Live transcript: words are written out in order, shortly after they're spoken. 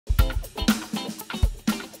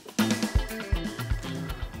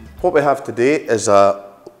What we have today is a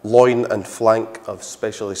loin and flank of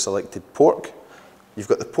specially selected pork. You've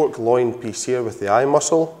got the pork loin piece here with the eye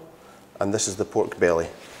muscle, and this is the pork belly.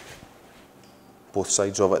 Both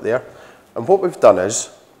sides of it there. And what we've done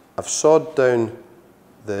is, I've sawed down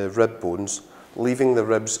the rib bones, leaving the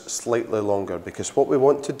ribs slightly longer, because what we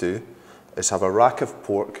want to do is have a rack of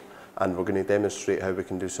pork, and we're going to demonstrate how we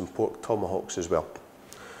can do some pork tomahawks as well.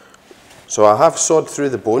 So I have sawed through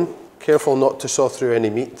the bone, careful not to saw through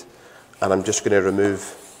any meat, and I'm just going to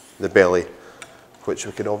remove the belly, which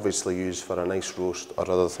we can obviously use for a nice roast or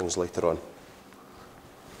other things later on.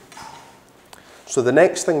 So the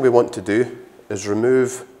next thing we want to do is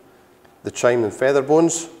remove the chine and feather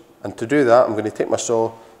bones, and to do that I'm going to take my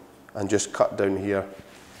saw and just cut down here,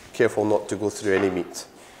 careful not to go through any meat.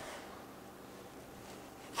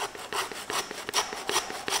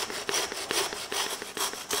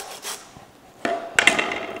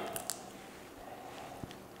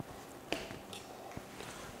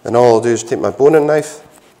 Then all I'll do is take my boning knife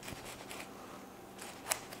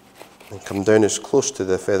and come down as close to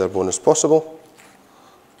the feather bone as possible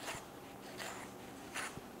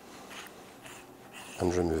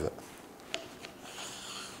and remove it.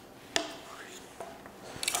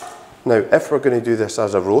 Now, if we're going to do this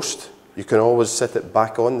as a roast, you can always sit it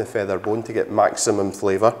back on the feather bone to get maximum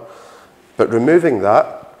flavour, but removing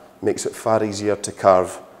that makes it far easier to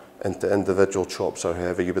carve into individual chops or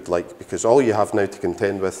however you would like, because all you have now to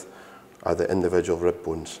contend with are the individual rib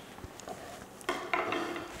bones.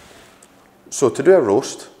 So to do a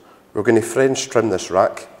roast, we're going to French trim this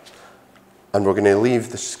rack, and we're going to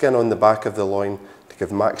leave the skin on the back of the loin to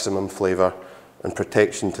give maximum flavour and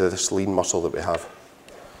protection to this lean muscle that we have.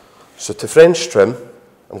 So to French trim,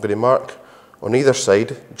 I'm going to mark on either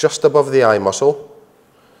side, just above the eye muscle,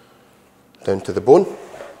 down to the bone,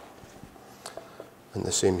 and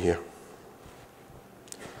the same here.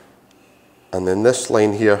 And then this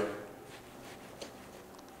line here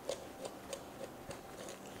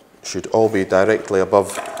should all be directly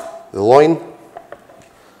above the loin,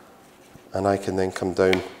 and I can then come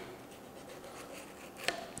down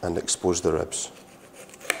and expose the ribs.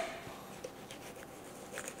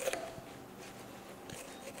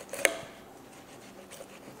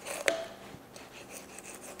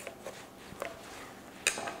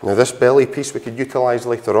 Now this belly piece we could utilise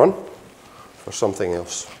later on for something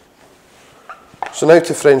else. So now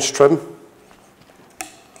to French trim.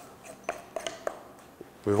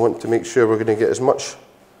 We want to make sure we're going to get as much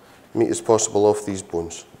meat as possible off these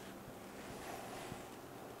bones.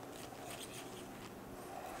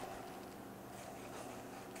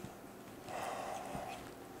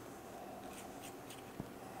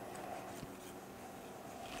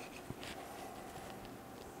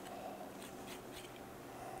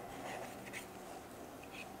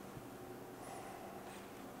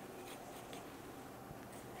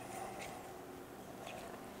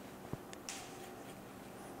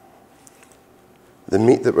 The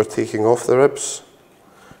meat that we're taking off the ribs,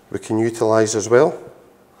 we can utilise as well.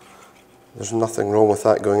 There's nothing wrong with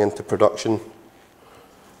that going into production.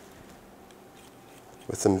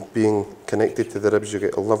 With them being connected to the ribs, you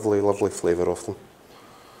get a lovely, lovely flavour off them.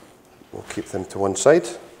 We'll keep them to one side.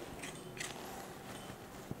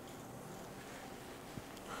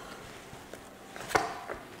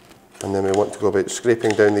 And then we want to go about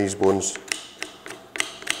scraping down these bones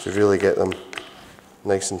to really get them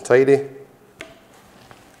nice and tidy.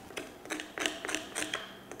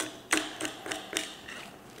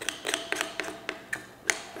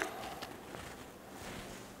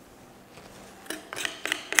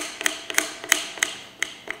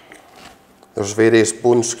 There's various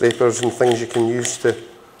bone scrapers and things you can use to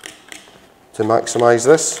maximise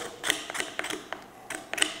this.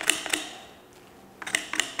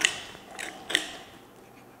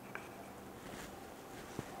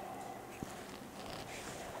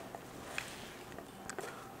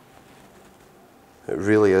 It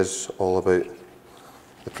really is all about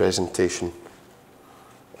the presentation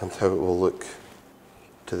and how it will look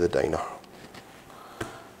to the diner.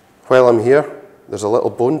 While I'm here, there's a little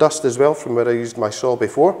bone dust as well from where I used my saw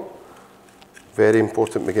before. Very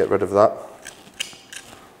important we get rid of that.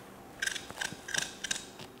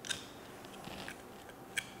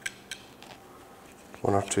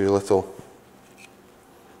 One or two little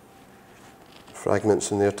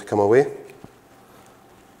fragments in there to come away.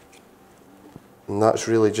 And that's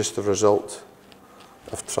really just the result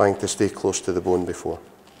of trying to stay close to the bone before.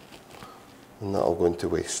 And that'll go into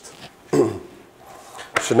waste.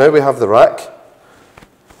 So now we have the rack.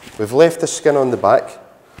 We've left the skin on the back,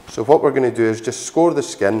 so what we're going to do is just score the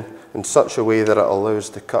skin in such a way that it allows us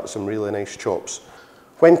to cut some really nice chops.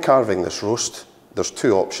 When carving this roast, there's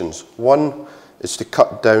two options. One is to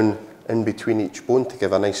cut down in between each bone to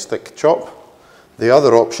give a nice thick chop. The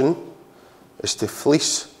other option is to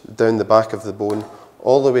fleece down the back of the bone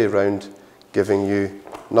all the way around, giving you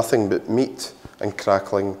nothing but meat and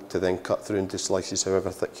crackling to then cut through into slices however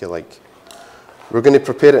thick you like. We're going to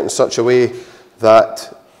prepare it in such a way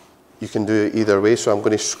that you can do it either way. So I'm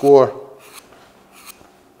going to score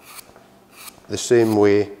the same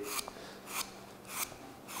way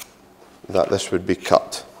that this would be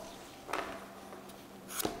cut.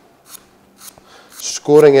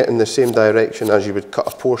 Scoring it in the same direction as you would cut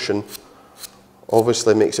a portion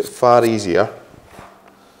obviously makes it far easier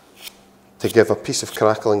to give a piece of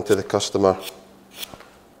crackling to the customer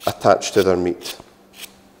attached to their meat.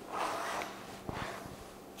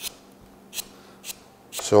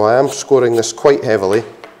 So I am scoring this quite heavily,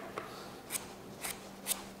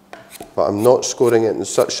 but I'm not scoring it in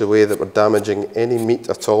such a way that we're damaging any meat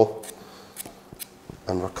at all,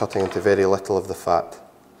 and we're cutting into very little of the fat.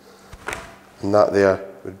 And that there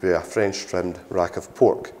would be a French trimmed rack of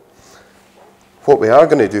pork. What we are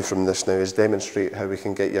going to do from this now is demonstrate how we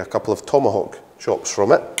can get you a couple of tomahawk chops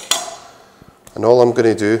from it. And all I'm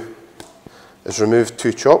going to do is remove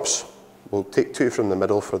two chops. We'll take two from the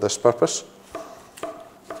middle for this purpose.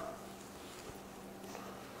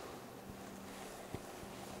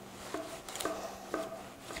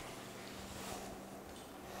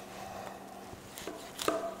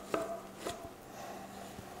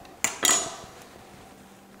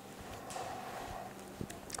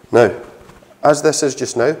 Now, as this is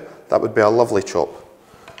just now, that would be a lovely chop.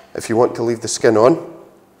 If you want to leave the skin on,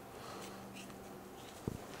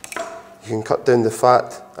 you can cut down the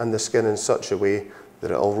fat and the skin in such a way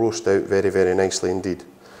that it'll roast out very, very nicely indeed.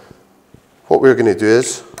 What we're going to do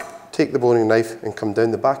is take the boning knife and come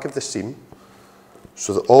down the back of the seam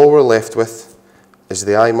so that all we're left with is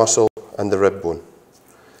the eye muscle and the rib bone.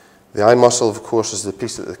 The eye muscle, of course, is the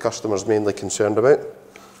piece that the customer's mainly concerned about.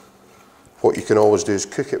 What you can always do is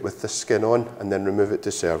cook it with the skin on and then remove it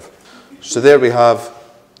to serve. So there we have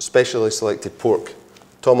specially selected pork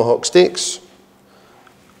tomahawk steaks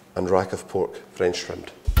and rack of pork French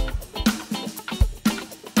trimmed.